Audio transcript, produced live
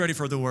Ready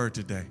for the word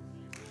today?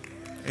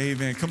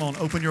 Amen. Come on,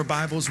 open your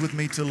Bibles with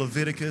me to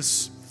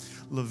Leviticus.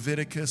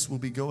 Leviticus, we'll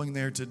be going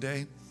there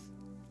today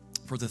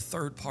for the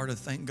third part of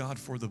Thank God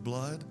for the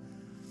Blood.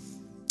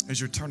 As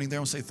you're turning there,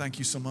 I want to say thank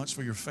you so much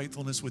for your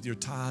faithfulness with your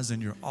tithes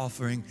and your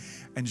offering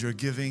and your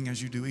giving.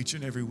 As you do each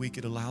and every week,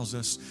 it allows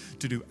us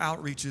to do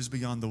outreaches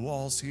beyond the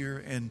walls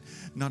here and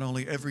not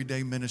only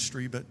everyday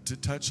ministry, but to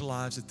touch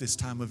lives at this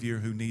time of year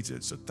who needs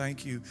it. So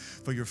thank you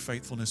for your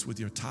faithfulness with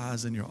your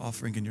tithes and your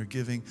offering and your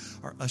giving.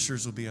 Our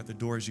ushers will be at the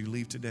door as you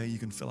leave today. You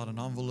can fill out an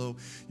envelope.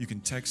 You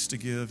can text to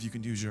give. You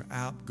can use your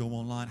app, go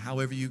online,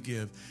 however you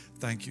give.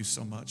 Thank you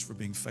so much for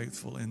being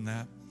faithful in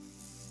that.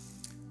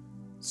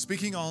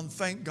 Speaking on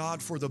Thank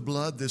God for the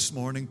Blood this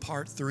morning,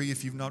 part 3.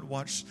 If you've not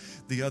watched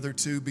the other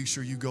 2, be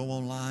sure you go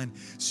online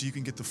so you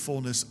can get the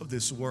fullness of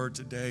this word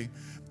today.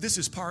 This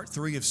is part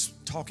 3 of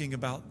talking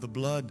about the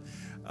blood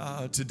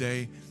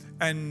today.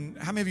 And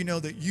how many of you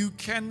know that you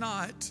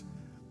cannot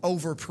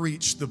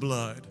over-preach the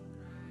blood?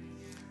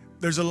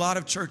 There's a lot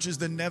of churches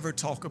that never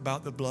talk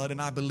about the blood,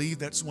 and I believe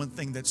that's one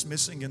thing that's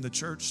missing in the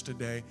church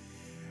today.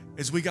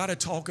 Is we got to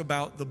talk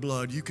about the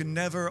blood. You can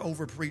never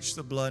overpreach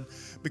the blood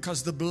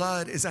because the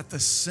blood is at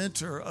the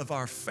center of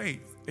our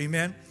faith.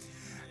 Amen.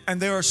 And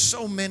there are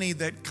so many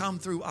that come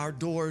through our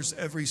doors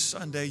every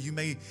Sunday. You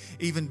may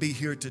even be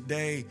here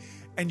today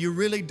and you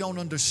really don't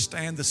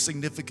understand the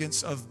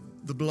significance of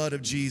the blood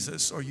of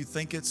Jesus, or you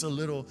think it's a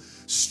little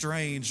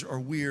strange or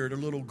weird, a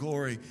little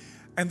gory.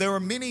 And there are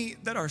many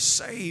that are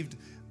saved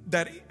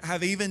that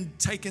have even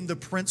taken the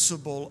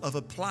principle of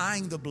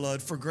applying the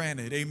blood for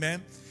granted.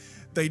 Amen.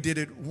 They did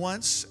it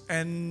once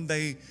and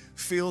they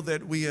feel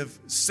that we have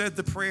said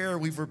the prayer,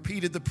 we've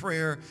repeated the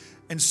prayer,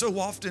 and so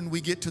often we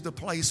get to the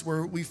place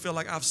where we feel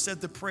like I've said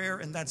the prayer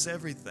and that's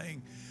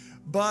everything.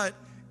 But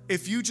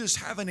if you just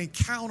have an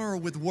encounter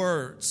with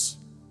words,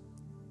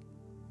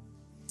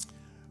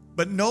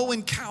 but no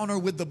encounter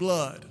with the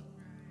blood,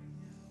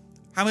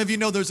 how many of you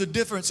know there's a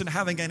difference in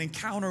having an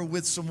encounter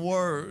with some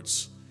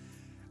words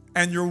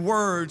and your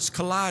words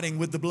colliding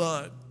with the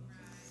blood?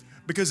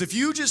 Because if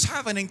you just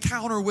have an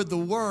encounter with the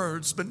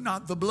words but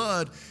not the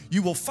blood,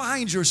 you will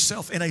find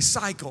yourself in a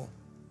cycle.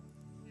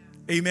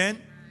 Amen?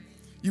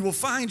 You will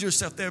find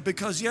yourself there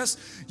because, yes,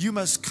 you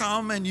must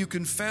come and you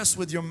confess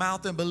with your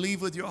mouth and believe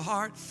with your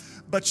heart,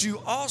 but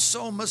you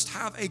also must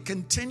have a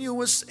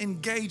continuous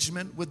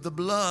engagement with the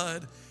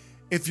blood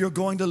if you're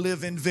going to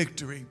live in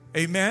victory.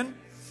 Amen?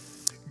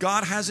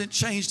 God hasn't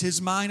changed his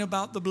mind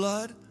about the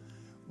blood.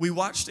 We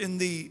watched in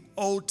the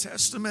Old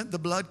Testament, the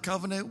blood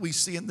covenant. We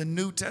see in the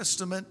New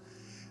Testament.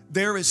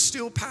 There is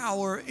still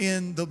power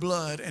in the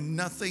blood and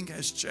nothing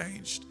has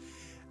changed.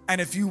 And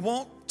if you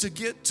want to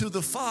get to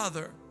the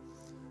Father,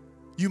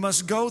 you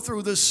must go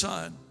through the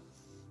Son.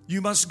 You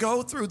must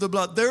go through the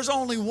blood. There's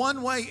only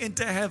one way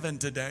into heaven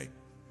today.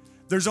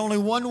 There's only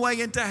one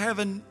way into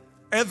heaven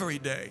every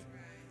day.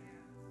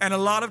 And a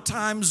lot of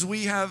times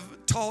we have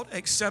taught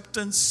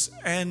acceptance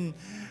and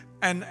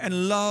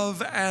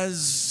love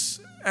as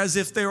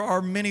if there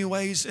are many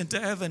ways into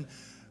heaven.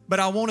 But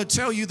I want to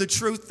tell you the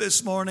truth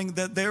this morning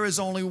that there is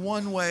only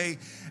one way,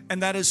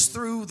 and that is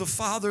through the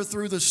Father,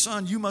 through the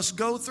Son. You must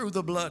go through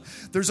the blood.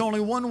 There's only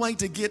one way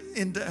to get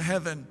into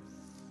heaven.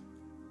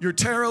 Your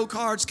tarot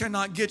cards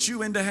cannot get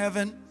you into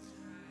heaven.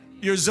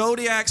 Your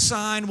zodiac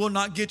sign will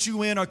not get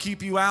you in or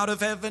keep you out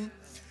of heaven.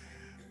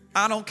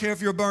 I don't care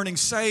if you're burning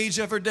sage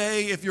every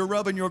day, if you're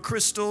rubbing your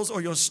crystals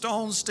or your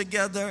stones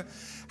together.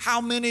 How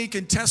many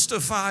can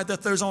testify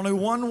that there's only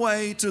one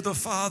way to the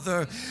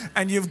Father,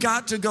 and you've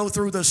got to go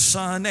through the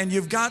Son, and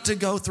you've got to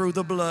go through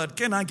the blood?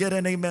 Can I get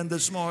an amen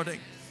this morning?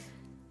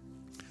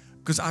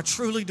 Because I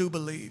truly do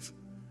believe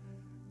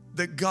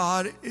that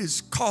God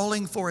is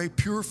calling for a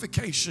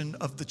purification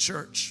of the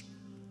church.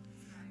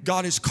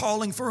 God is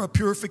calling for a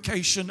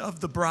purification of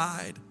the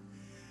bride.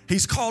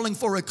 He's calling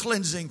for a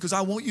cleansing, because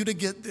I want you to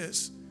get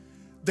this.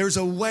 There's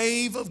a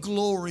wave of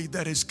glory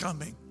that is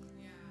coming.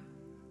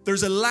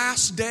 There's a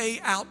last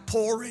day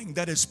outpouring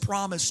that is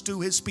promised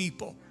to his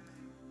people.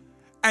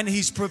 And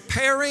he's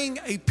preparing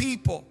a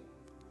people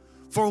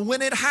for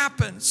when it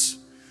happens,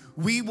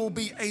 we will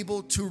be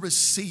able to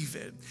receive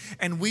it.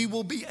 And we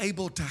will be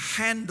able to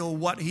handle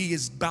what he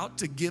is about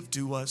to give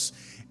to us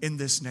in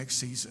this next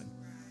season.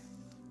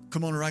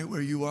 Come on, right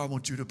where you are, I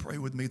want you to pray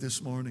with me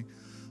this morning.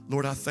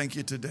 Lord, I thank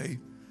you today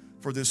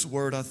for this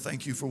word. I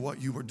thank you for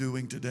what you are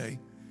doing today.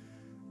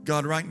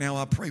 God, right now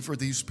I pray for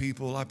these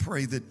people. I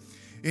pray that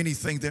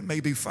anything that may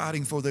be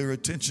fighting for their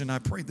attention, I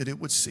pray that it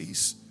would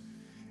cease.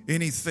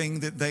 Anything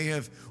that they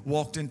have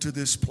walked into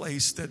this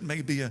place that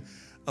may be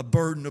a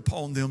burden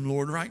upon them,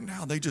 Lord, right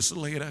now, they just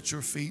lay it at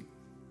your feet.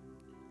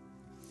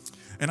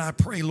 And I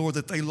pray, Lord,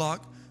 that they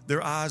lock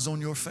their eyes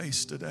on your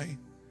face today.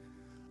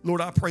 Lord,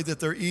 I pray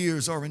that their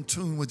ears are in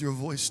tune with your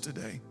voice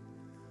today.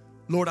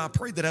 Lord, I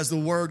pray that as the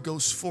word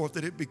goes forth,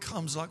 that it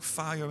becomes like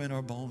fire in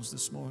our bones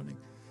this morning.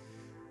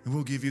 And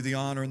we'll give you the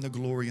honor and the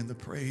glory and the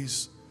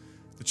praise.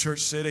 The church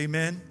said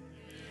amen.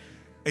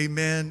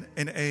 Amen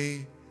and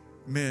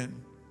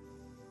amen.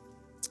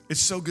 It's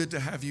so good to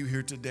have you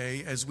here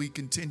today as we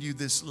continue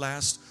this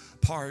last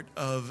part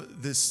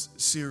of this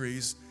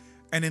series.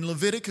 And in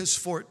Leviticus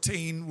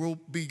 14, we'll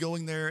be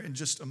going there in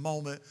just a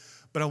moment.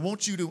 But I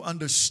want you to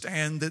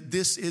understand that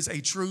this is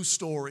a true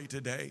story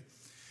today.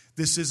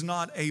 This is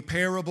not a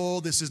parable.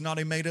 This is not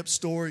a made-up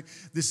story.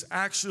 This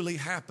actually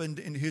happened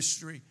in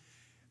history.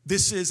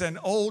 This is an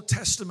Old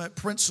Testament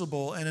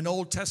principle and an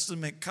Old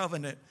Testament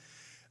covenant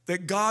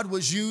that God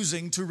was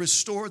using to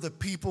restore the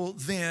people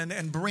then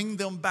and bring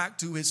them back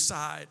to his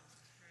side.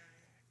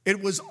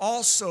 It was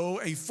also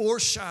a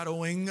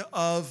foreshadowing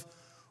of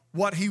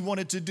what he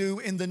wanted to do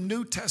in the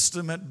New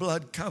Testament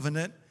blood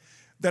covenant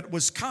that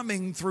was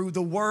coming through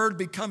the Word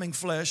becoming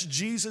flesh,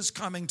 Jesus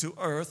coming to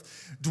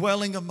earth,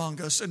 dwelling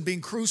among us and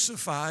being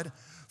crucified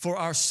for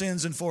our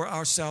sins and for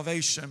our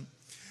salvation.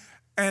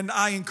 And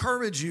I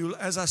encourage you,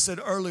 as I said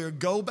earlier,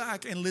 go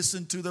back and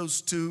listen to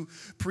those 2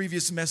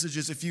 previous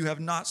messages if you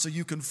have not, so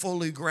you can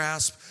fully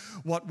grasp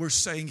what we're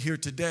saying here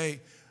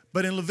today.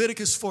 But in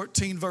Leviticus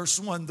 14, verse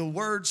 1, the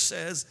word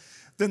says,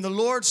 "Then the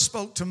Lord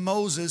spoke to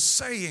Moses,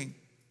 saying,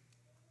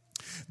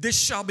 This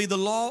shall be the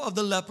law of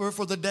the leper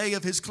for the day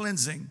of his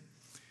cleansing.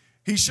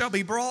 He shall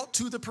be brought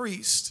to the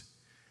priest,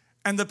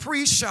 and the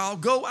priest shall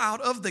go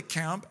out of the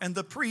camp, and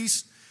the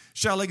priest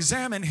shall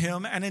examine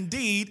him, and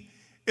indeed,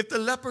 if the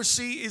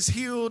leprosy is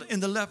healed in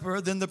the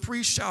leper, then the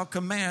priest shall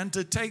command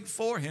to take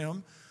for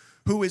him,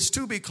 who is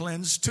to be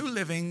cleansed, 2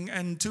 living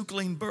and 2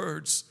 clean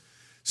birds,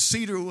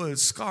 cedar wood,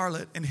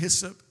 scarlet, and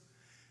hyssop.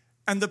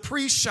 And the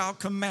priest shall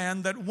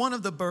command that one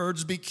of the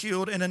birds be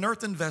killed in an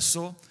earthen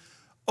vessel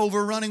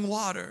over running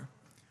water.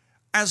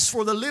 As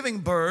for the living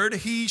bird,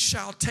 he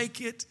shall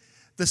take it,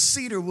 the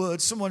cedar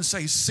wood," someone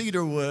say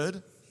cedar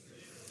wood,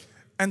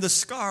 "and the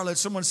scarlet,"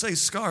 someone say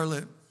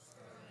scarlet,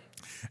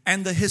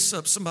 "and the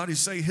hyssop," somebody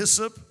say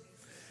hyssop,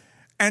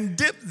 "and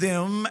dip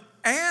them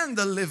and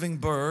the living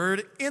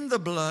bird in the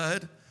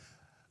blood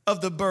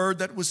of the bird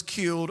that was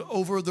killed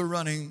over the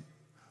running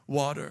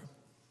water."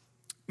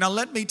 Now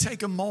let me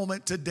take a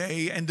moment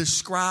today and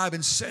describe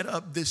and set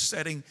up this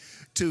setting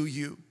to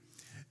you.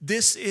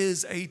 This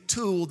is a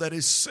tool that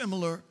is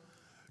similar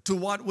to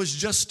what was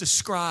just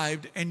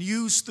described and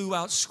used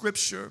throughout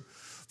Scripture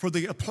for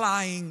the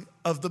applying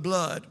of the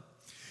blood.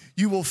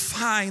 You will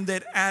find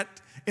that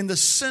in the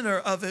center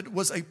of it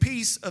was a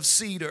piece of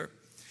cedar.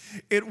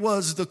 It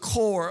was the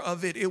core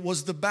of it. It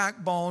was the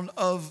backbone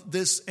of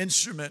this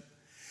instrument.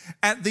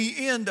 At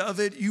the end of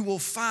it, you will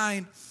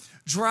find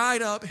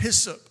dried up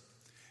hyssop.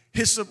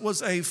 Hyssop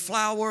was a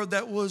flower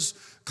that was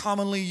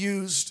commonly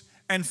used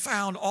and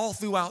found all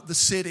throughout the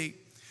city.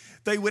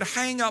 They would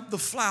hang up the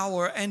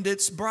flower and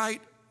its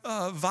bright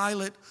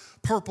violet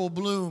purple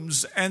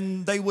blooms,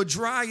 and they would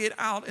dry it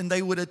out and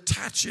they would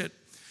attach it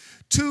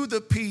to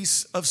the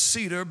piece of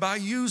cedar by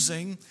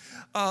using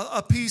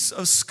a piece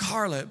of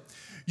scarlet.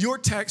 Your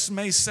text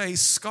may say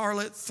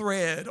scarlet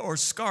thread or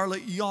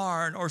scarlet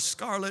yarn or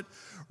scarlet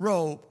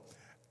robe.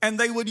 And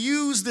they would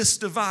use this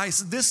device.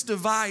 This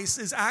device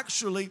is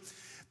actually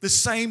the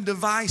same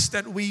device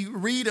that we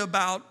read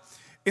about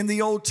in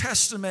the Old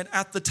Testament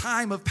at the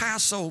time of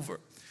Passover.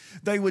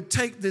 They would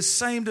take this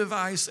same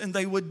device and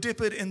they would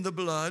dip it in the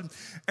blood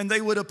and they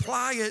would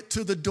apply it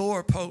to the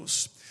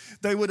doorpost.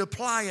 They would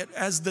apply it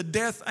as the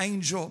death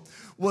angel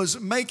was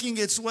making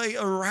its way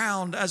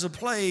around as a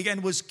plague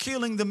and was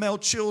killing the male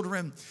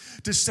children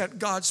to set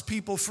God's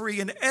people free.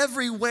 And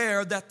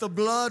everywhere that the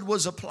blood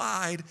was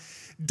applied,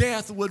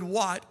 death would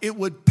what? It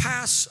would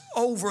pass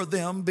over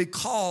them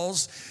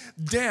because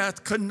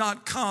death could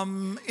not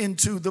come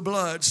into the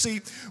blood.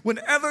 See,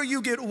 whenever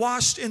you get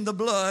washed in the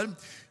blood,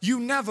 you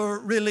never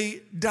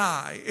really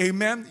die.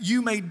 Amen.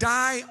 You may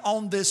die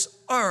on this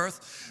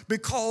earth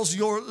because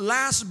your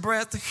last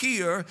breath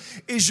here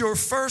is your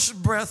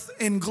first breath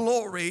in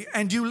glory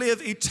and you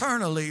live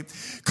eternally.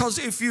 Because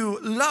if you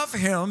love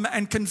him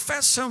and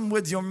confess him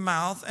with your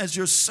mouth as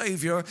your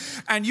Savior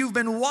and you've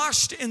been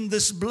washed in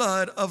this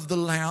blood of the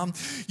Lamb,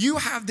 you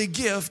have the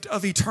gift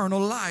of eternal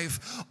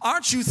life.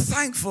 Aren't you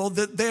thankful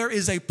that there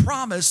is a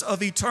promise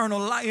of eternal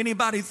life?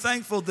 Anybody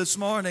thankful this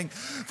morning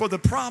for the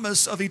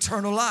promise of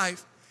eternal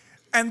life?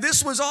 And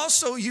this was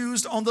also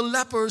used on the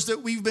lepers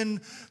that we've been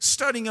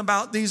studying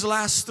about these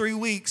last 3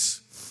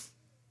 weeks.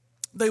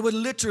 They would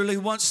literally,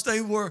 once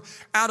they were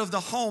out of the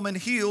home and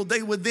healed,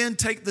 they would then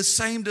take the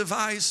same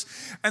device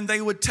and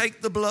they would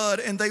take the blood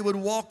and they would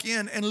walk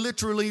in and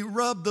literally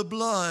rub the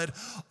blood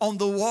on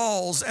the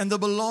walls and the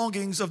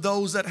belongings of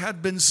those that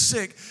had been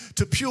sick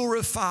to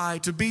purify,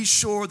 to be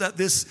sure that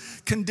this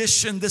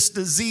condition, this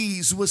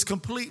disease was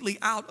completely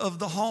out of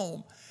the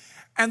home.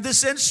 And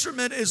this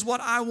instrument is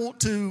what I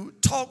want to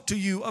talk to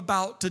you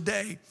about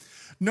today.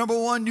 Number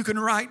one, you can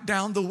write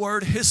down the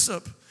word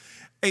hyssop.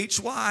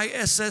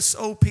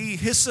 Hyssop.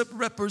 Hyssop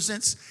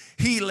represents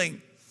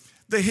healing.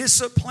 The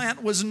hyssop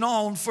plant was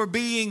known for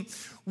being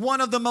one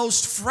of the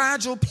most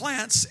fragile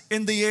plants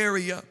in the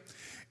area.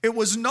 It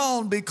was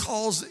known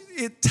because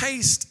it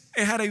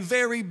had a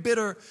very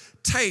bitter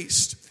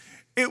taste.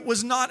 It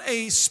was not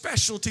a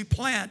specialty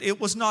plant.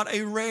 It was not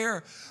a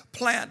rare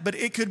plant, but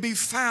it could be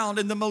found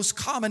in the most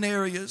common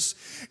areas.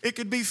 It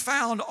could be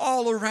found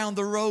all around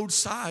the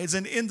roadsides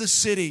and in the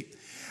city.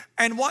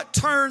 And what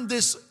turned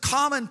this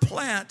common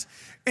plant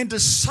into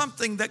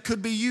something that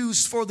could be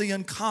used for the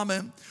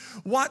uncommon?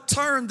 What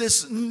turned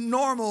this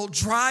normal,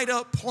 dried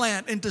up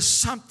plant into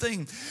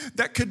something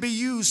that could be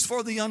used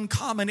for the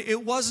uncommon?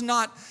 It was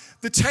not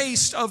the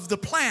taste of the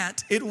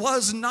plant. It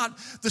was not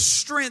the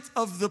strength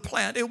of the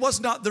plant. It was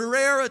not the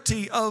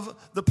rarity of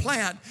the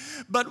plant.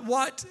 But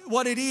what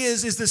it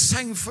is the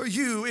same for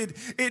you.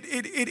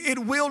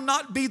 It will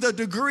not be the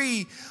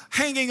degree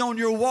hanging on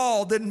your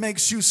wall that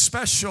makes you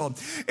special.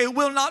 It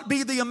will not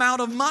be the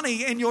amount of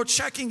money in your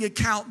checking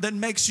account that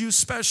makes you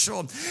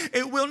special.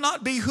 It will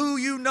not be who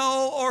you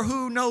know or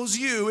who knows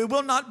you. It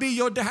will not be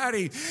your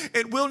daddy.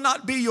 It will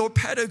not be your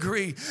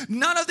pedigree.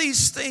 None of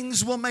these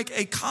things will make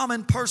a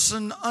common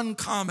person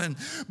uncommon.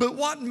 But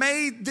what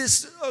made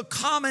this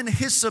common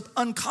hyssop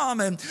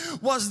uncommon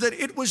was that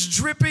it was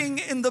dripping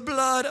in the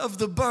blood of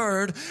the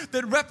bird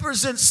that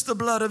represents the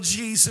blood of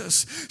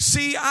Jesus.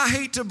 See, I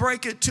hate to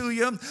break it to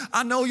you.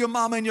 I know your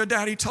mama and your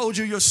daddy told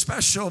you you're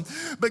special.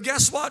 But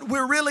guess what?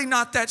 We're really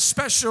not that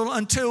special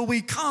until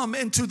we come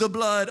into the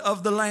blood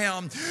of the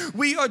Lamb.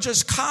 We are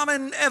just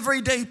common,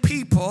 everyday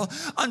people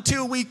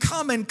until we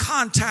come in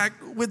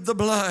contact with the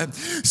blood.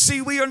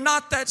 See, we are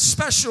not that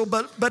special,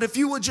 but if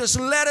you would just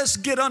let us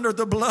get under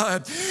the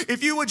blood,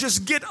 if you would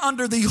just get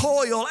under the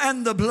oil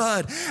and the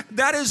blood,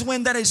 that is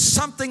when that is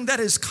something that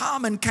is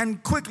common can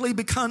quickly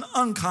become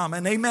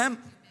uncommon. Amen?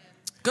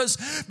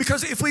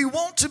 Because if we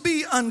want to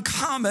be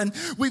uncommon,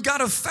 we've got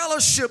to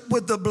fellowship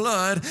with the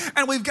blood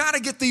and we've got to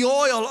get the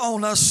oil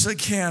on us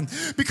again.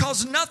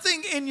 Because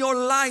nothing in your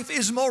life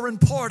is more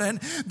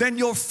important than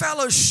your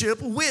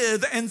fellowship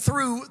with and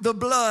through the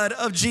blood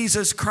of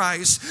Jesus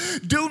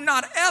Christ. Do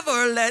not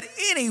ever let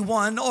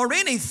anyone or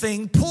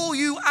anything pull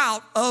you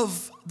out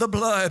of the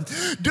blood.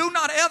 Do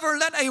not ever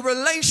let a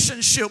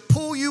relationship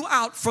pull you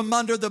out from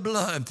under the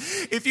blood.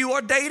 If you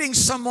are dating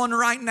someone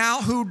right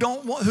now who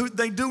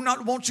they do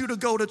not want you to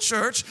go to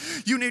church,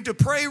 you need to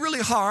pray really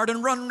hard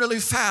and run really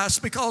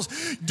fast, because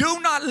do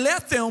not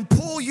let them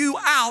pull you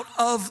out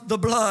of the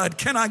blood.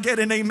 Can I get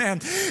an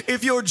amen?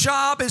 If your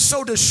job is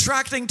so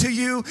distracting to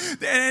you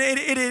and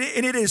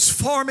it is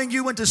forming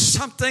you into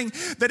something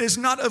that is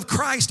not of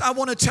Christ, I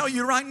want to tell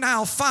you right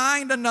now,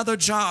 find another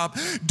job.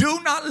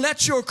 Do not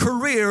let your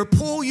career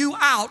pull you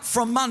out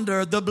from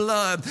under the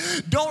blood.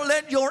 Don't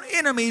let your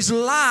enemies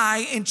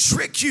lie and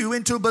trick you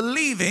into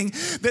believing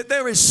that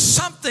there is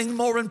something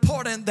more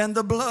important than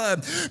the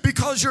blood,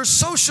 because your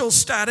social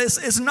status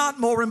is not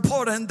more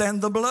important than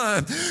the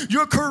blood.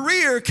 Your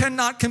career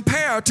cannot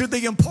compare to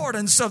the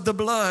importance of the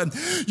blood.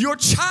 Your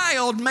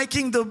child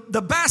making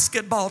the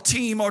basketball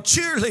team or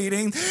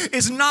cheerleading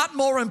is not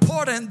more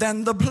important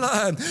than the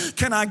blood.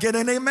 Can I get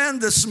an amen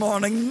this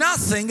morning?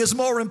 Nothing is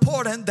more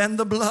important than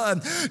the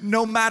blood.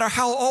 No matter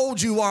how old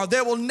you are,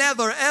 there will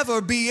never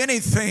ever be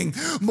anything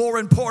more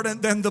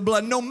important than the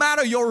blood. No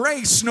matter your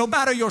race, no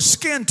matter your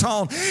skin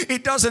tone,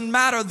 it doesn't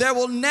matter. There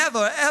will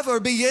never ever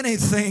be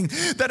anything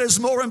that is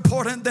more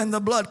important than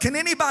the blood. Can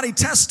anybody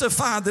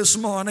testify this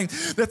morning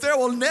that there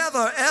will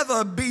never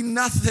ever be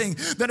nothing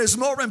that is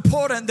more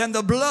important than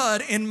the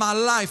blood in my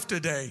life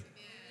today?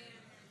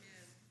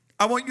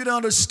 I want you to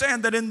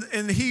understand that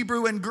in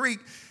Hebrew and Greek,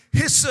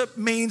 hyssop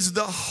means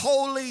the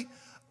holy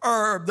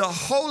herb, the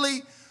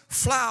holy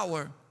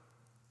flower.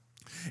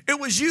 It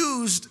was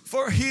used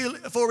for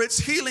its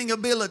healing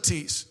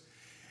abilities.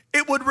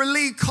 It would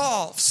relieve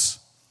coughs.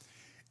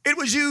 It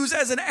was used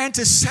as an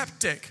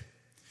antiseptic.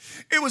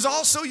 It was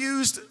also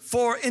used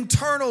for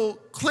internal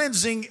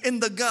cleansing in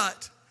the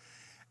gut.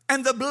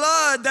 And the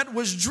blood that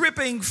was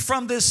dripping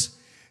from this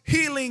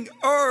healing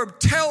herb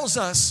tells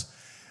us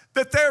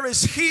that there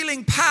is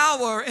healing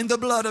power in the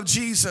blood of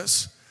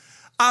Jesus.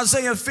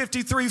 Isaiah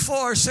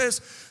 53:4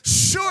 says,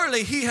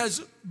 surely he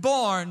has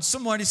borne,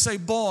 somebody say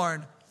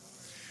borne.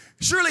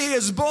 Surely he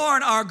has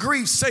borne our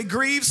griefs, say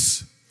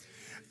griefs,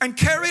 and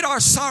carried our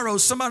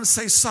sorrows, somebody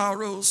say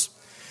sorrows.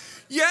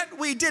 Yet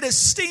we did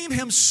esteem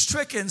him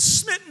stricken,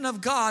 smitten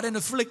of God, and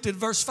afflicted.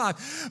 Verse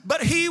 5.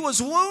 But he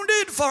was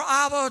wounded for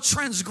our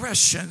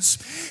transgressions.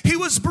 He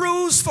was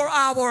bruised for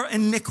our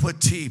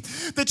iniquity.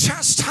 The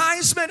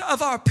chastisement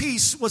of our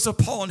peace was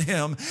upon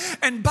him.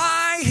 And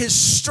by his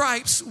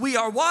stripes we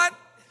are what?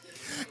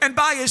 And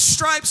by his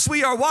stripes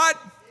we are what?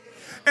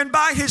 And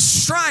by his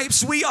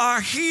stripes we are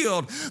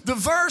healed. The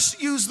verse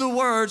used the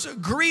words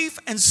grief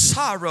and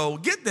sorrow.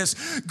 Get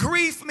this.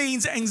 Grief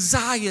means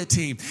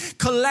anxiety,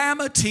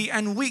 calamity,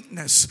 and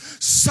weakness.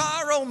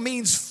 Sorrow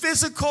means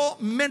physical,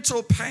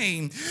 mental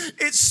pain.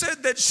 It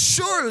said that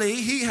surely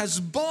he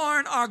has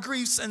borne our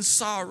griefs and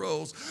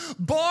sorrows.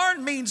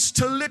 Borne means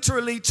to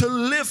literally to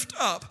lift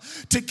up,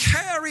 to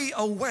carry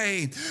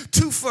away,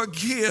 to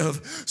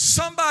forgive.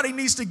 Somebody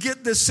needs to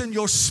get this in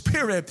your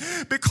spirit,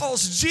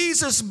 because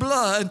Jesus'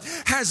 blood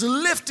has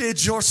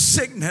lifted your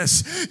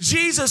sickness.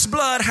 Jesus'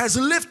 blood has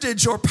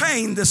lifted your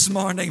pain this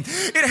morning.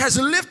 It has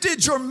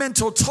lifted your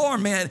mental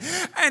torment.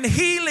 And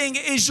healing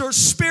is your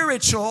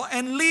spiritual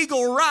and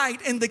legal right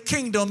in the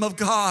kingdom of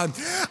God.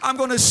 I'm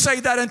going to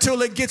say that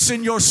until it gets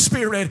in your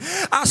spirit.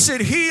 I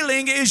said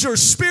healing is your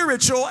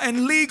spiritual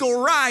and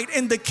legal right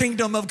in the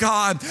kingdom of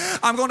God.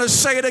 I'm going to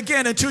say it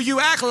again until you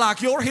act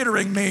like you're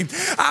hearing me.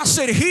 I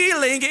said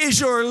healing is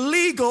your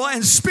legal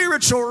and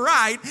spiritual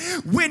right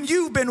when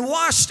you've been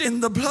washed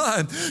in the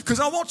blood. Because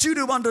I want you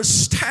to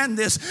understand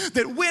this,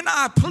 that when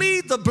I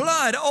plead the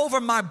blood over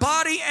my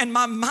body and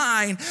my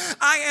mind,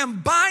 I am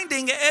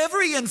binding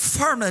every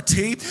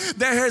infirmity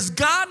that has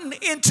gotten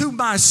into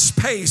my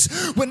space.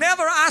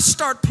 Whenever I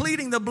start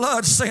pleading the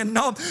blood, saying,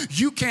 no,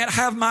 you can't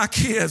have my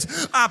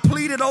kids. I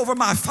plead it over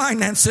my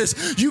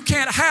finances. You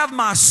can't have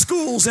my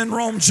schools in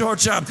Rome,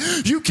 Georgia.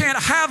 You can't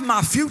have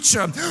my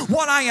future.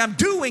 What I am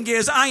doing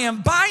is I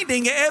am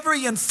binding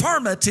every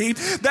infirmity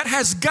that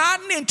has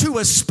gotten into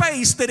a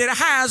space that it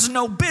has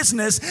no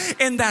business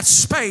in that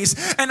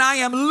space. And I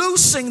am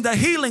loosing the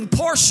healing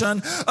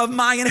portion of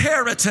my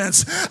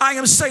inheritance. I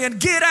am saying,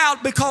 get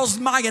out, because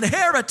my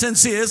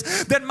inheritance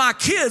is that my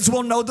kids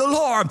will know the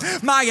Lord.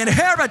 My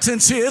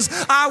inheritance is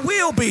I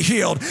will be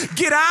healed.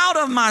 Get out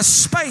of my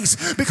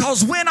space,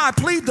 because when I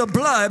plead the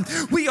blood,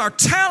 we are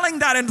telling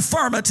that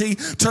infirmity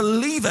to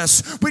leave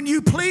us. When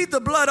you plead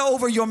the blood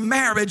over your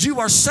marriage, you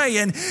are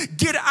saying,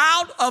 get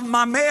out of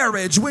my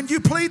marriage. When you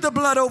plead the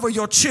blood over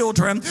your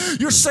children,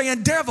 you're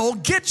saying, devil,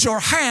 get your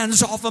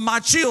hands off of my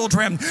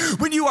children.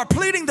 When you are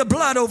pleading the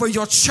blood over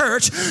your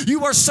church,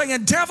 you are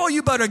saying, devil,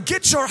 you better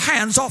get your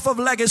hands off of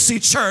Legacy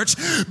Church,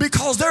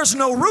 because there's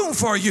no room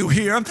for you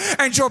here,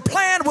 and your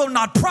plan will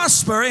not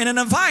prosper in an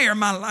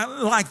environment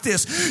like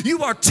this.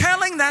 You are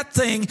telling that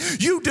thing,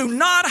 you do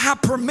not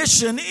have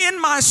permission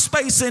in my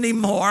space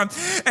anymore.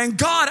 And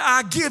God,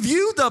 I give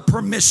you the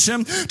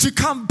permission to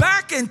come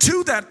back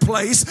into that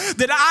place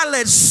that I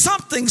let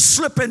something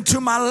slip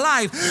into my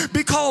life.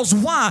 Because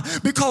why?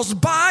 Because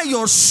by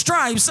your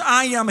stripes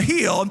I am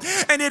healed,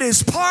 and it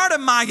is part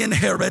of my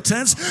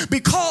inheritance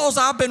because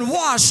I've been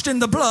washed in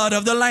the blood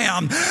of the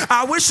Lamb.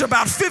 I wish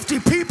about 50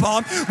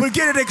 people would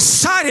get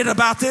excited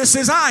about this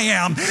as I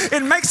am.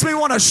 It makes me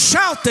want to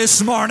shout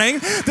this morning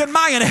that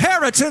my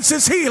inheritance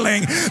is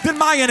healing, that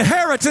my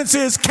inheritance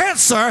is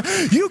cancer.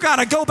 You got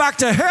to go back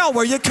to hell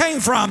where you came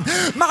from.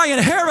 My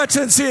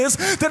inheritance is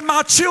that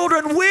my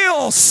children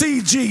will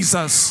see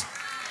Jesus.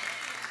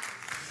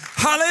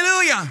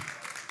 Hallelujah.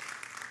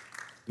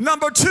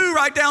 Number 2,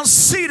 write down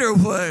cedar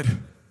wood.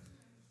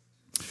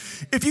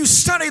 If you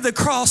study the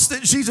cross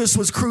that Jesus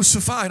was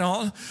crucified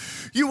on,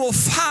 you will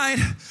find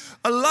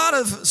a lot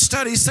of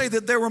studies say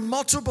that there were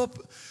multiple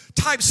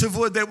types of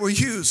wood that were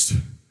used.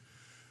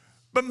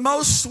 But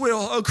most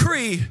will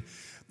agree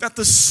that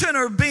the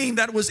center beam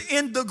that was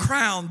in the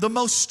ground, the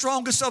most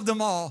strongest of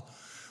them all,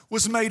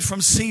 was made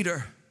from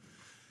cedar.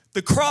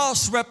 The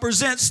cross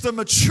represents the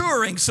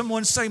maturing,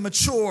 someone say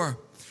mature,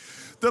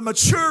 the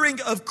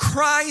maturing of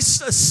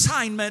Christ's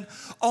assignment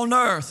on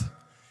earth.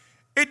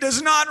 It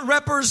does not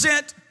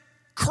represent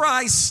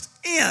Christ's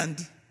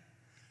end,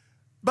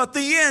 but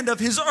the end of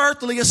his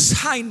earthly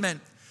assignment,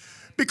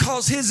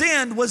 because his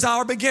end was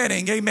our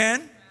beginning.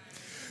 Amen.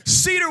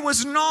 Cedar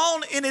was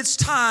known in its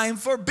time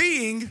for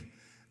being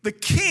the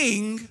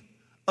king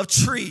of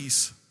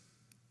trees.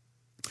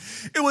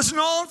 It was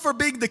known for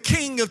being the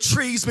king of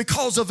trees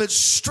because of its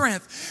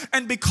strength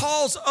and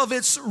because of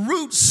its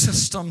root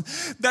system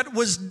that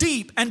was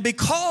deep. And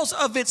because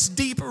of its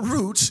deep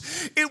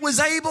roots, it was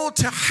able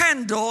to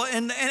handle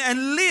and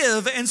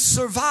live and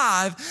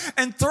survive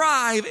and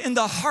thrive in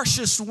the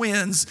harshest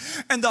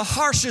winds and the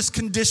harshest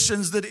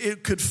conditions that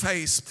it could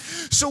face.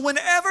 So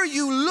whenever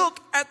you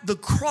look at the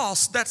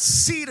cross, that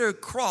cedar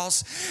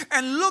cross,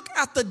 and look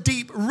at the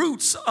deep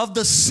roots of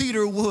the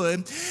cedar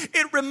wood,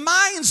 it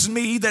reminds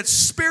me that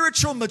spiritual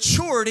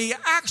maturity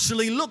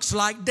actually looks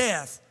like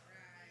death.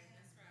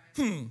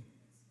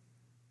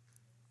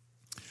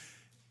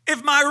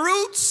 If my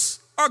roots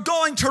are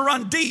going to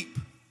run deep,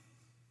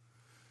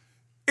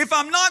 if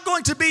I'm not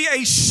going to be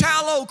a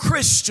shallow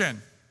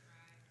Christian,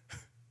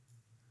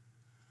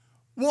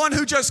 one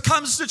who just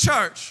comes to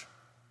church,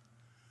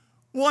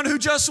 one who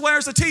just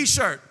wears a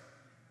t-shirt,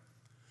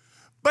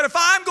 but if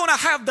I'm going to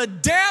have the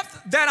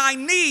depth that I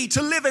need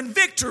to live in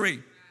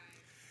victory,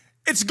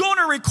 it's going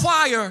to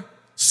require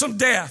some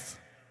death.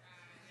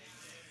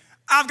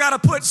 I've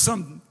got to put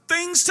some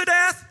things to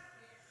death.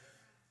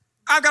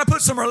 I've got to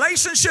put some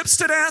relationships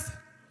to death.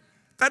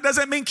 That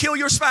doesn't mean kill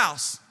your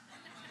spouse.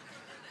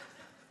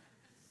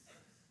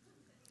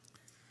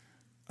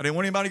 I didn't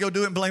want anybody to go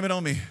do it and blame it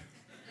on me.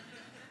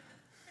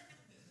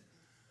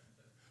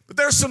 But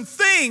there's some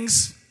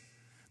things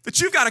that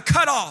you've got to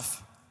cut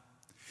off.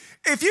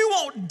 If you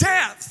want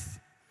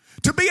death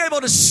to be able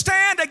to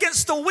stand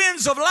against the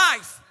winds of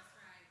life,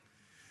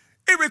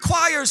 it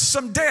requires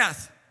some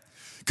death.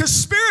 Because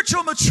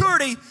spiritual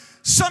maturity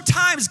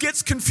sometimes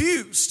gets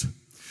confused.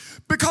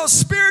 Because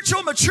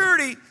spiritual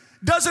maturity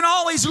doesn't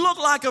always look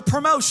like a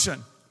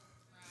promotion.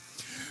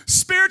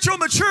 Spiritual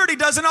maturity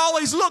doesn't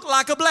always look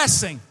like a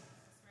blessing.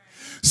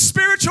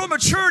 Spiritual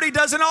maturity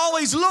doesn't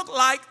always look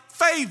like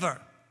favor.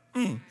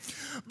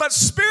 But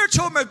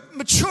spiritual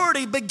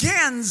maturity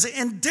begins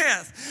in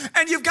death.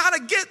 And you've got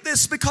to get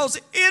this, because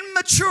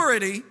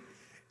immaturity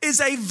is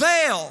a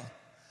veil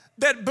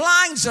that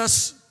blinds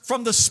us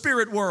from the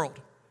spirit world.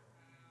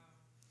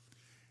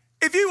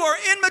 If you are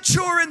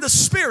immature in the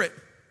spirit,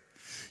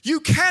 you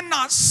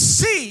cannot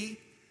see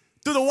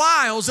through the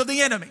wiles of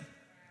the enemy.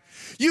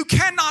 You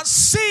cannot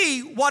see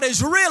what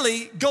is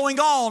really going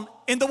on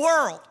in the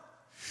world.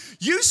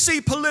 You see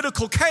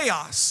political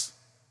chaos.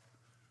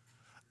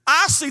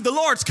 I see the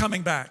Lord's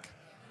coming back.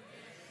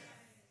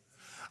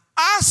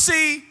 I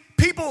see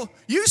people,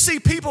 you see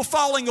people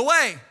falling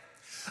away.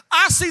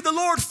 I see the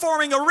Lord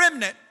forming a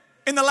remnant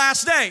in the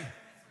last day.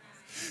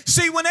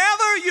 See,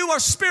 whenever you are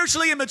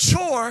spiritually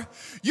immature,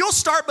 you'll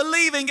start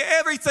believing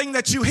everything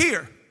that you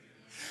hear.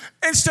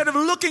 Instead of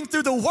looking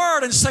through the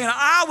word and saying,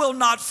 I will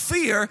not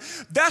fear,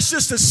 that's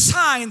just a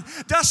sign,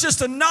 that's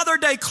just another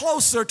day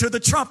closer to the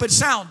trumpet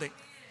sounding.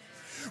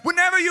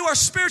 Whenever you are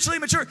spiritually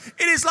mature,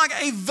 it is like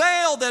a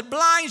veil that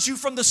blinds you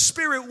from the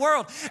spirit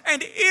world.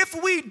 And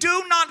if we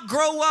do not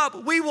grow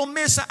up, we will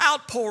miss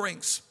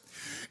outpourings.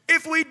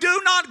 If we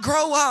do not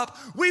grow up,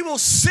 we will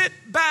sit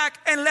back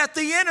and let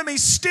the enemy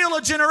steal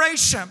a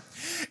generation.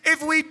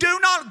 If we do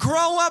not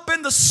grow up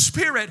in the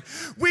spirit,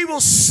 we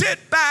will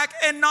sit back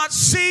and not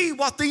see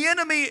what the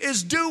enemy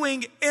is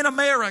doing in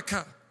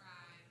America.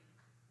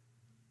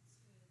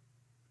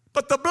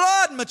 But the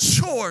blood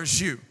matures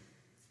you.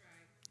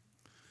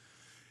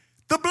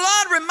 The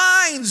blood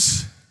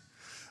reminds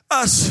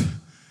us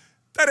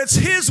that it's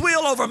His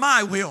will over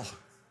my will.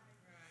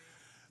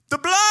 The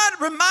blood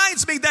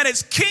reminds me that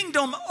it's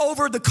kingdom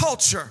over the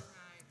culture.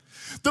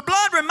 The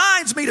blood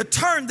reminds me to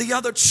turn the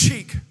other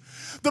cheek.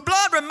 The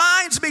blood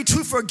reminds me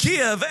to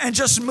forgive and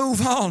just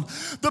move on.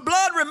 The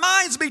blood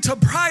reminds me to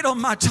bridle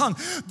my tongue.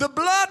 The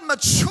blood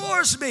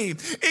matures me.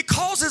 It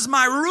causes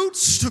my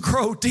roots to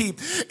grow deep.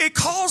 It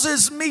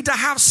causes me to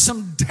have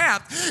some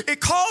depth. It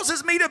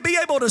causes me to be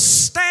able to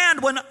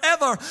stand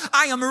whenever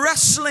I am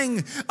wrestling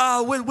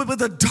with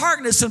the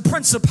darkness and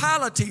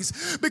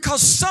principalities.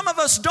 Because some of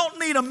us don't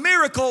need a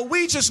miracle.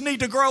 We just need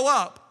to grow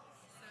up.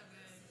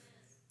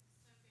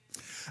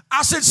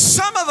 I said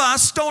some of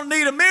us don't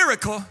need a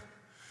miracle.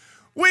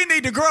 We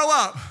need to grow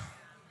up.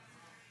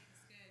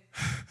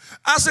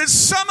 I said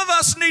some of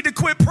us need to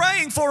quit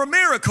praying for a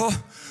miracle.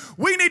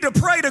 We need to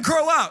pray to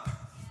grow up.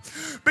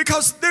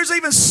 Because there's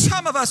even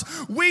some of us,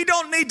 we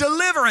don't need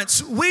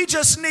deliverance. We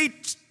just need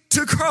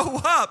to grow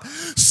up.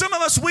 Some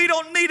of us, we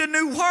don't need a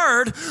new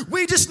word.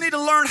 We just need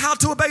to learn how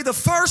to obey the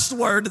first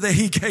word that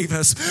He gave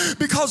us.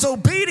 Because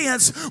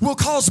obedience will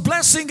cause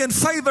blessing and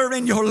favor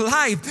in your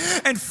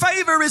life. And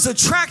favor is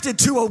attracted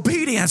to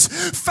obedience.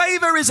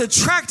 Favor is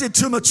attracted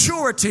to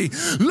maturity.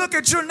 Look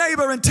at your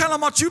neighbor and tell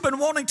him what you've been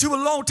wanting to a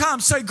long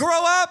time. Say,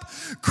 grow up,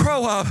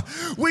 grow up.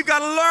 We've got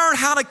to learn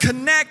how to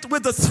connect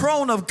with the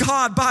throne of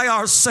God by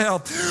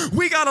ourselves.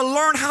 We got to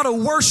learn how to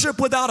worship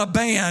without a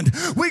band.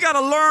 We got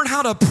to learn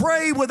how to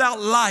pray without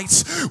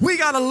lights. We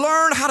got to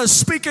learn how to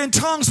speak in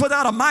tongues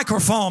without a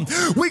microphone.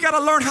 We got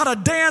to learn how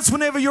to dance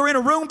whenever you're in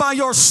a room by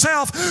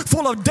yourself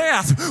full of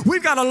death.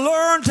 We've got to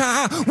learn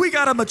we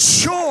got to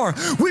mature.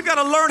 We've got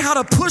to learn how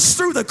to push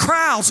through the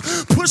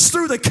crowds, push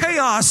through the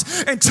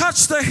chaos, and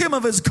touch the hem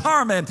of His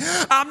garment.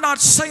 I'm not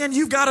saying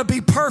you've got to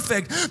be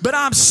perfect, but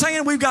I'm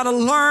saying we've got to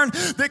learn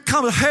that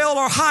come hell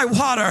or high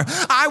water,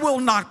 I will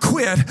not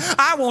quit.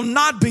 I will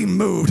not be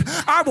moved.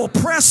 I will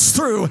press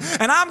through,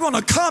 and I'm going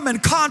to come in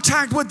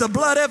contact with the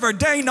blood every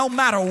day, no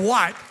matter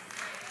what.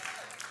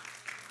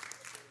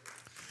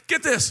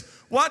 Get this.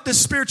 What does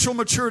spiritual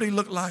maturity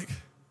look like?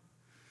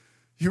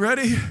 You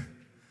ready?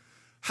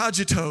 Hide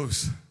your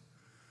toes.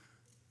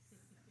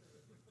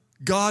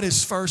 God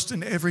is first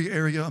in every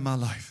area of my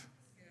life.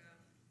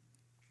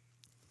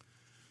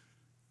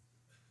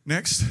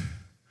 Next,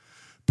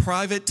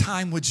 private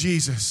time with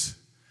Jesus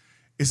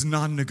is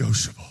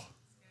non-negotiable.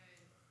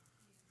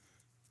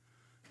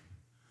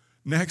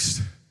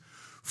 Next,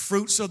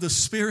 fruits of the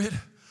Spirit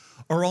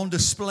are on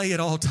display at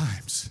all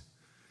times.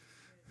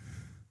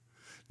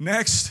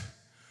 Next,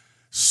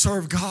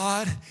 serve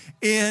God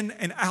in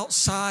and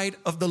outside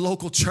of the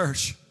local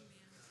church.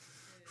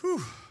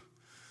 Whew.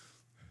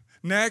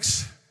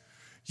 Next,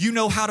 you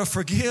know how to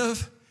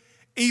forgive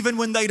even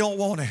when they don't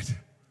want it.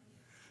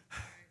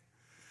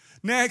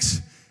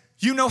 Next,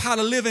 you know how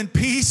to live in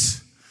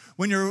peace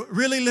when you're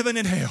really living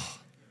in hell.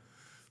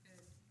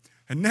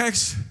 And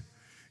next,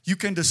 you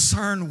can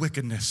discern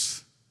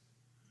wickedness.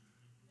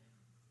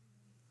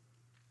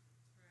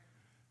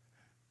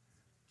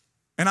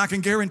 And I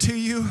can guarantee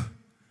you,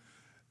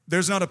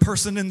 there's not a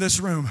person in this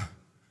room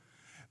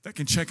that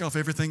can check off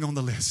everything on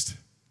the list.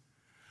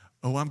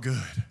 Oh, I'm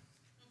good.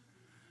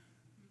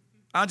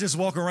 I just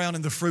walk around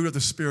and the fruit of the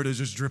Spirit is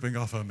just dripping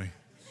off of me.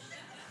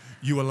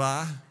 You a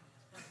lie?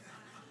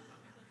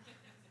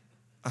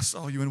 I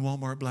saw you in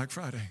Walmart Black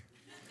Friday.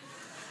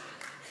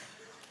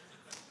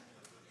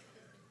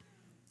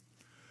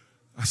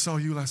 I saw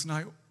you last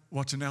night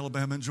watching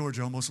Alabama and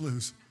Georgia almost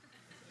lose.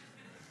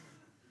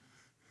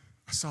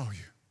 I saw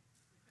you.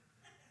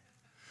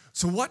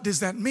 So what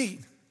does that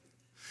mean?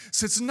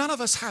 Since none of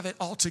us have it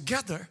all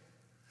together,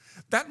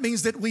 that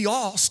means that we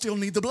all still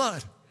need the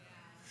blood.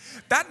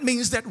 That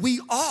means that we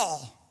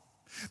all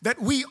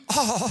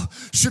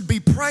should be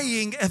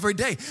praying every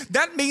day.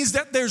 That means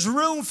that there's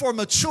room for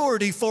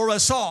maturity for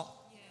us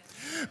all.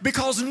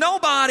 Because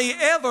nobody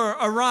ever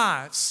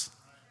arrives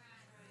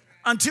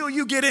until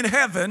you get in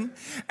heaven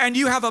and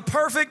you have a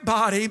perfect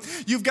body.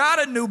 You've got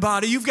a new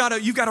body. You've got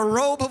a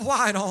robe of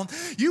white on.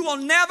 You will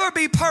never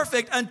be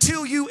perfect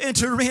until you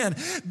enter in.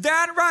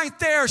 That right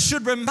there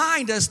should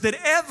remind us that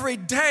every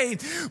day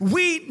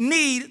we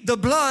need the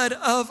blood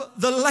of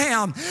the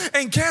Lamb.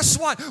 And guess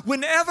what?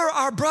 Whenever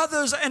our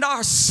brothers and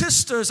our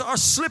sisters are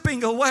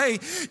slipping away,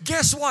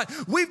 guess what?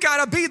 We've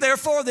got to be there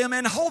for them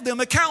and hold them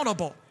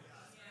accountable.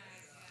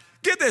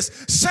 Get this.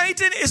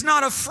 Satan is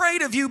not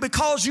afraid of you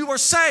because you are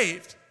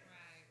saved.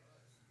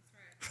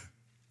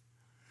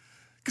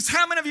 Because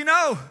how many of you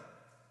know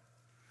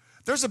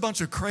there's a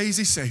bunch of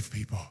crazy saved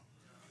people?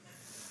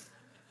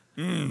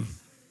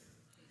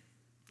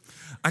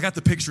 I got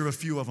the picture of a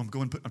few of them.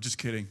 I'm just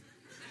kidding.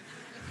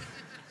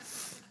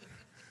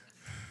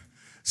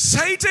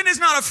 Satan is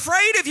not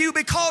afraid of you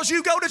because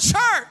you go to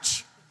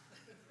church.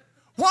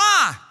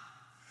 Why?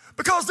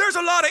 Because there's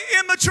a lot of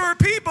immature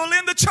people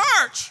in the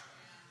church.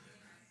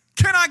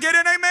 Can I get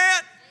an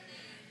amen?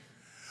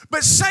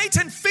 But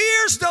Satan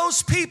fears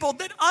those people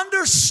that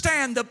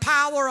understand the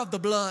power of the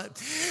blood.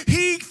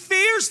 He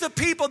fears the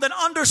people that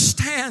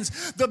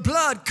understands the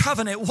blood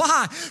covenant.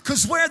 Why?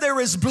 Because where there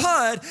is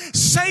blood,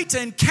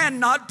 Satan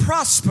cannot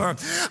prosper.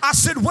 I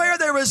said, where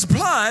there is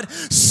blood,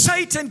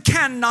 Satan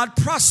cannot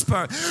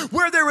prosper.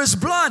 Where there is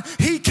blood,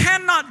 he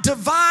cannot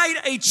divide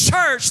a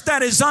church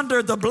that is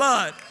under the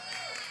blood.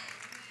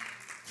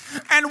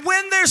 And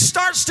when there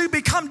starts to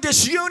become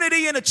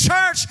disunity in a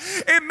church,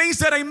 it means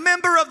that a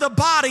member of the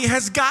body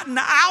has gotten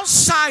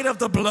outside of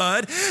the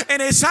blood,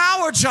 and it's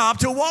our job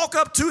to walk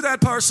up to that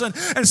person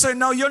and say,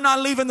 no, you're not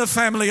leaving the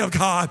family of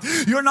God.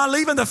 You're not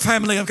leaving the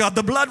family of God.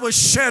 The blood was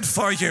shed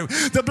for you.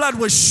 The blood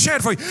was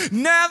shed for you.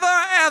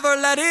 Never, ever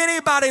let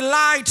anybody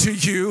lie to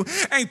you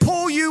and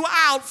pull you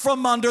out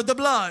from under the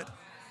blood.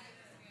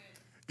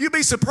 You'd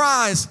be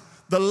surprised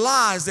the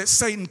lies that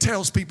Satan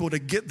tells people to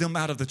get them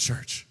out of the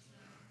church.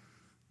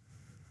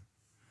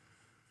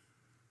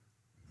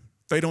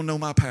 They don't know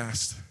my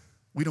past.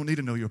 We don't need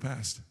to know your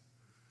past.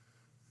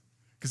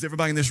 Because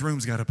everybody in this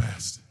room's got a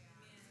past.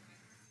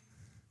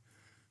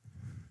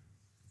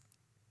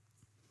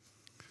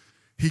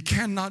 He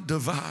cannot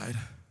divide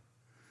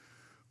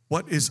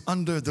what is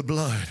under the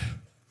blood.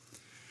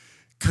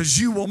 Because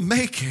you will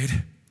make it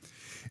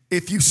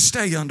if you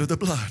stay under the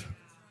blood.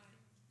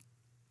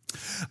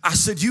 I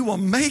said you will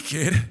make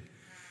it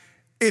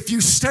if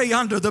you stay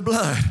under the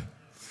blood.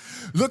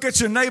 Look at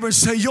your neighbor and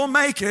say, you'll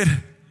make it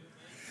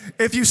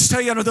if you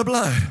stay under the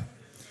blood.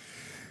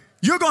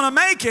 You're going to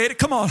make it,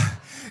 come on,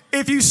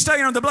 if you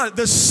stay under the blood.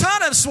 The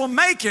sons will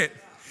make it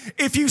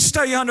if you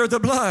stay under the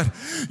blood.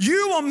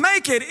 You will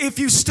make it if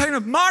you stay under.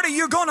 Marty,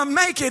 you're going to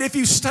make it if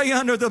you stay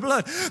under the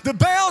blood. The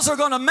Bells are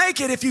going to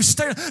make it if you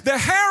stay. The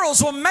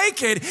Heralds will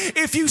make it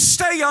if you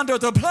stay under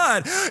the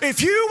blood.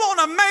 If you want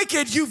to make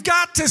it, you've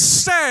got to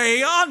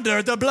stay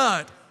under the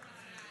blood.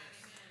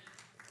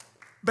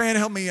 Band,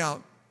 help me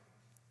out.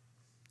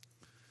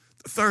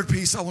 The third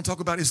piece I want to talk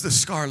about is the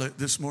scarlet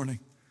this morning.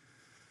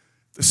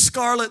 The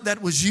scarlet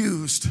that was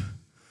used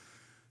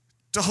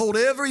to hold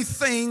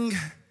everything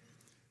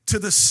to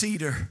the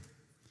cedar.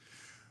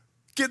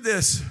 Get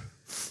this.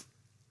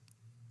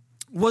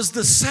 Was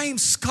the same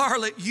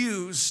scarlet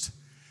used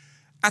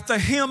at the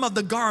hem of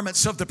the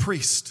garments of the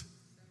priest.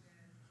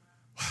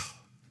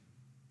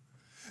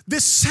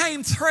 This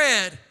same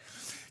thread,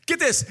 get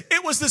this,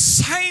 it was the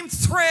same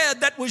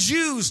thread that was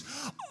used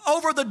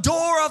over the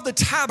door of the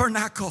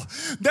tabernacle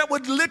that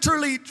would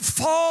literally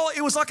fall.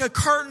 It was like a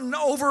curtain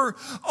over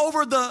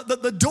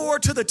the door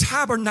to the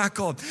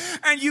tabernacle.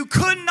 And you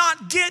could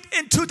not get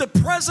into the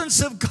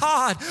presence of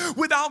God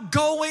without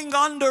going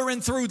under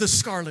and through the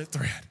scarlet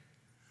thread.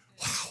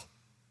 Wow.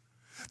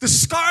 The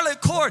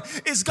scarlet cord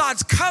is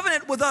God's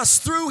covenant with us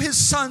through his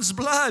son's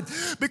blood,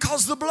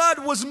 because the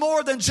blood was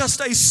more than just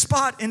a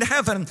spot in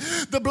heaven.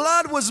 The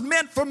blood was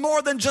meant for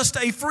more than just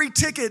a free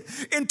ticket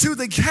into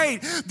the gate.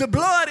 The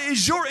blood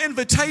is your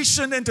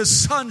invitation into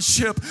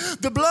sonship.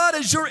 The blood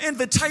is your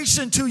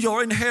invitation to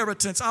your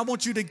inheritance. I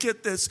want you to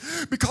get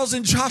this, because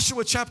in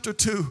Joshua chapter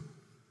 2,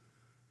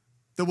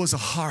 there was a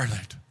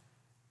harlot.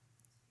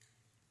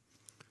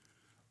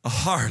 A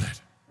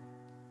harlot.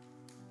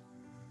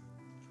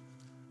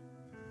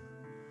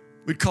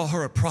 We'd call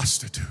her a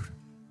prostitute.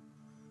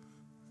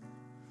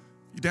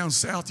 You down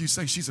south, you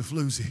say she's a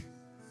floozy.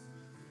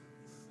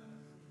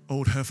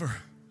 Old heifer.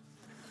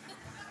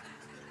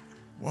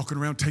 Walking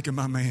around taking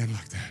my man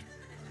like that.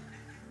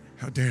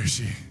 How dare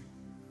she?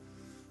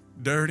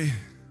 Dirty.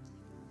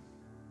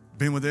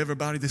 Been with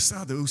everybody this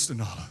side of the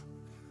Oostanala.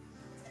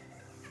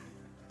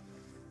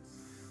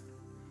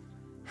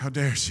 How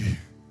dare she?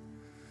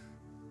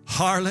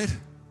 harlot.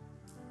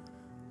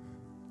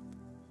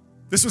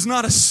 This was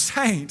not a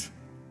saint.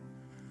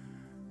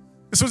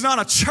 This was not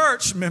a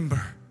church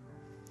member,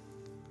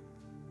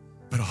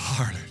 but a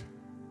harlot.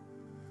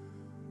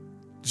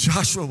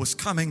 Joshua was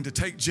coming to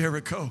take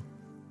Jericho.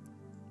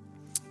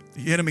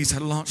 The enemies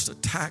had launched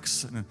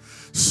attacks and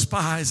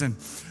spies and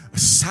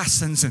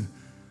assassins, and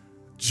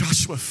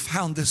Joshua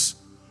found this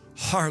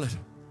harlot,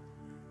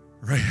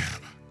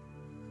 Rahab.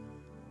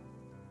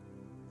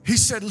 He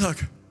said, look,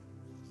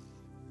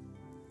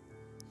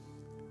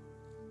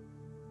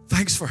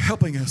 thanks for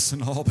helping us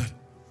and all, but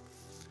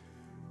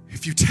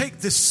if you take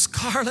this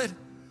scarlet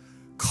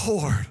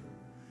cord,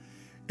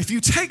 if you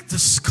take the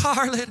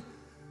scarlet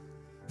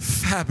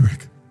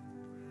fabric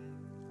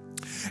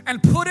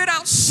and put it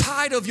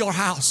outside of your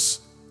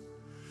house,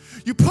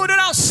 you put it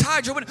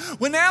outside your window.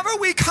 Whenever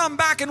we come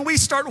back and we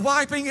start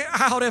wiping it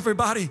out,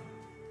 everybody,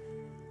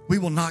 we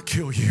will not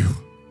kill you,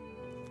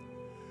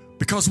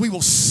 because we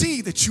will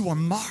see that you are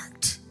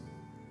marked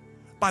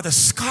by the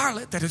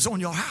scarlet that is on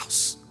your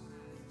house.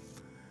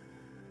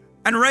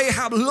 And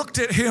Rahab looked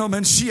at him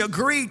and she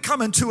agreed,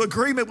 come into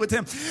agreement with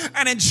him.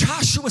 And in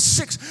Joshua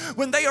 6,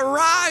 when they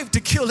arrived to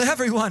kill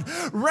everyone,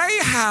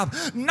 Rahab,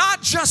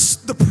 not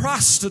just the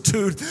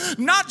prostitute,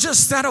 not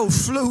just that old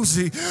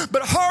floozy,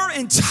 but her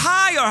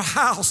entire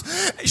house,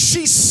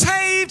 she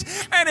saved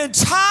an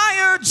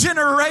entire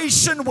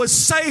generation was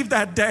saved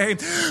that day,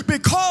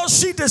 because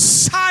she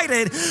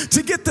decided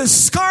to get the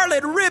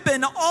scarlet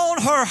ribbon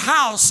on her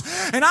house.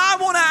 And I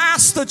want to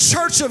ask the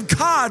church of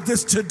God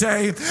this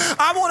today.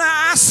 I want to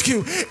ask you,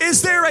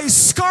 is there a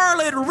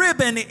scarlet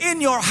ribbon in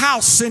your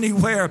house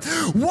anywhere?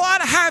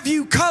 What have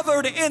you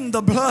covered in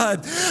the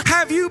blood?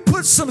 Have you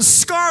put some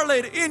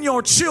scarlet in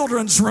your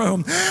children's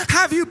room?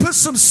 Have you put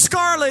some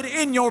scarlet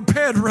in your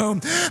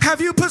bedroom?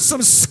 Have you put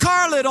some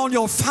scarlet on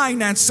your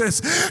finances?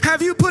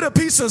 Have you put a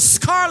piece of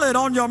scarlet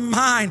on your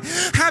mind?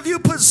 Have you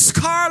put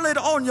scarlet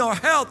on your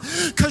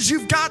health? Because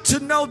you've got to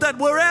know that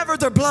wherever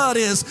the blood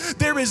is,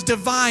 there is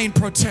divine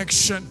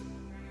protection.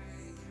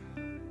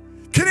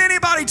 Can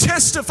anybody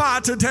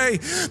testify today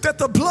that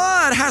the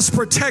blood has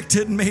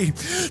protected me?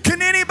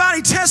 Can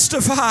anybody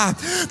testify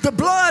the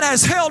blood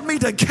has held me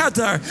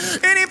together?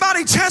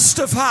 Anybody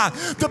testify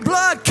the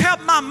blood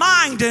kept my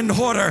mind in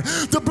order?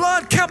 The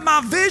blood kept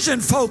my vision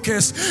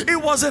focused. It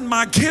wasn't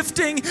my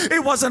gifting.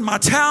 It wasn't my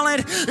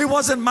talent. It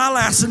wasn't my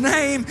last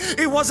name.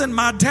 It wasn't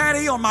my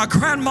daddy or my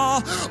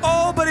grandma.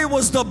 Oh, but it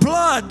was the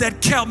blood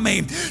that kept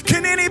me.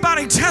 Can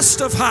anybody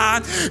testify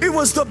it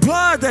was the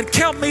blood that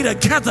kept me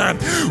together?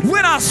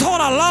 When I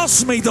thought I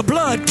lost me, the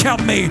blood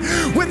kept me.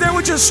 When there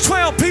were just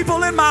 12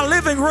 people in my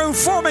living room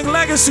forming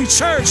Legacy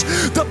Church,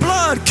 the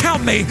blood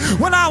kept me.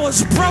 When I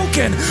was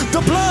broken,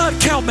 the blood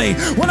kept me.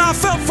 When I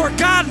felt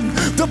forgotten,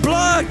 the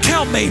blood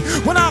kept me.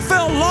 When I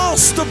felt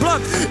lost, the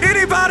blood.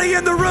 Anybody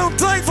in the room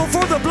thankful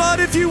for the blood?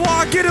 If you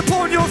are, get up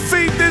on your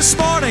feet this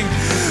morning.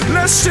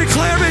 Let's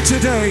declare it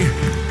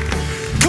today.